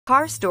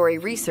Car Story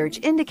research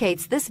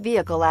indicates this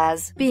vehicle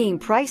as being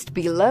priced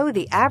below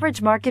the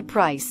average market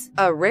price.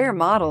 A rare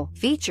model.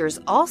 Features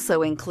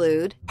also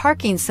include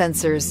parking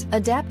sensors,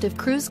 adaptive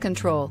cruise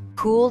control,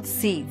 cooled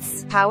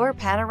seats, power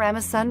panorama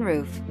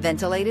sunroof,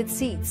 ventilated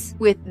seats.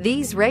 With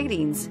these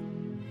ratings,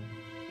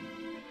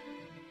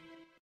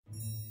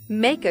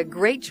 make a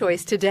great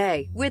choice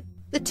today with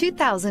the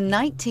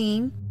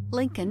 2019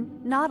 Lincoln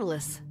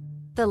Nautilus.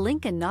 The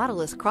Lincoln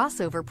Nautilus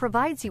crossover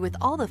provides you with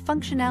all the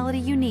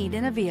functionality you need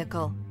in a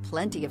vehicle.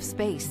 Plenty of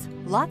space,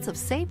 lots of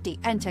safety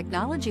and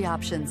technology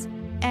options,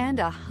 and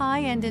a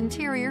high-end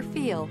interior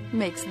feel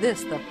makes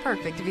this the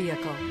perfect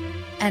vehicle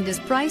and is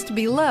priced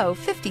below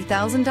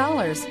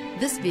 $50,000.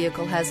 This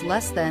vehicle has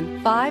less than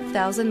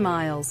 5,000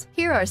 miles.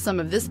 Here are some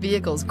of this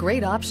vehicle's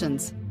great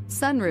options: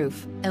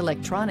 sunroof,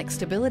 electronic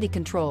stability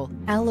control,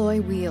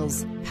 alloy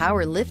wheels,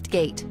 power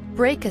liftgate,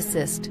 brake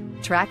assist,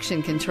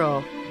 traction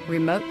control,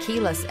 remote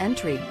keyless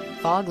entry,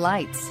 fog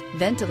lights,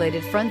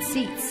 ventilated front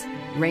seats,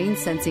 rain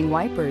sensing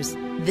wipers.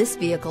 This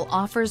vehicle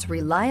offers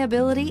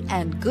reliability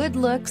and good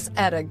looks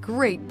at a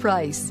great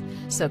price.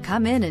 So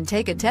come in and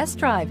take a test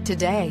drive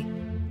today.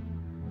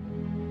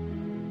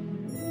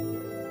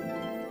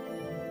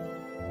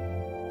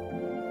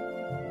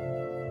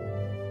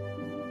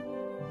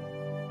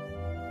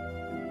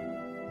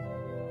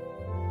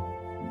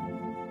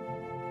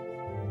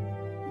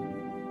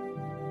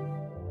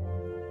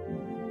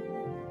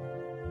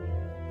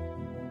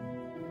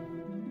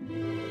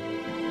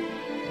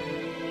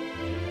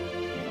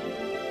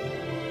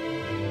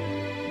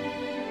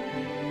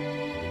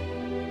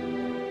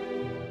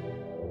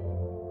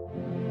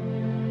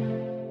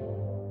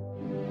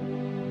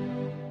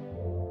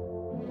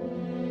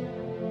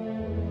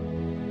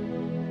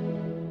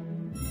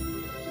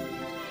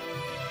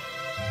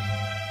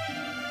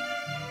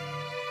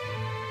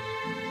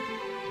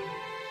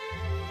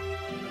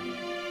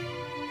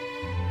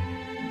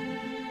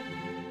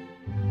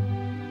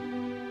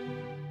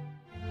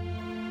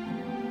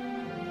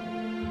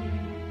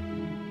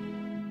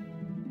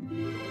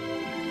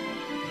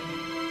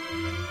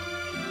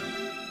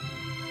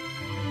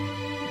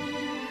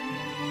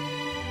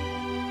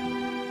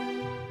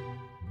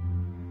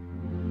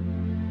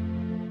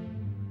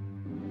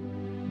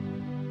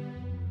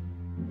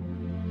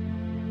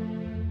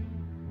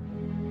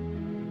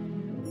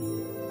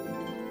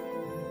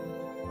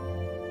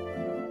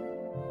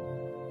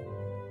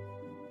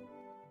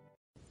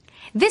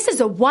 This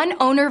is a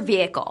one-owner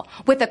vehicle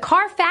with a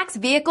Carfax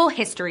Vehicle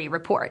History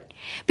Report.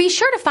 Be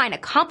sure to find a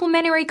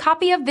complimentary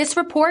copy of this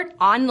report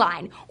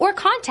online or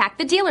contact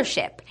the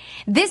dealership.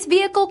 This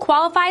vehicle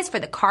qualifies for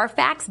the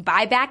Carfax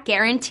Buyback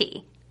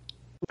Guarantee.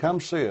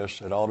 Come see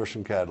us at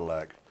Alderson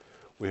Cadillac.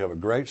 We have a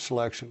great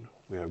selection.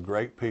 We have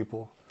great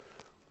people.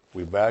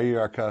 We value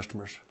our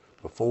customers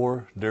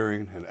before,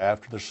 during, and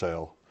after the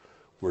sale.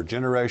 We're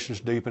generations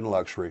deep in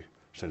luxury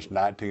since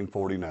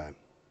 1949.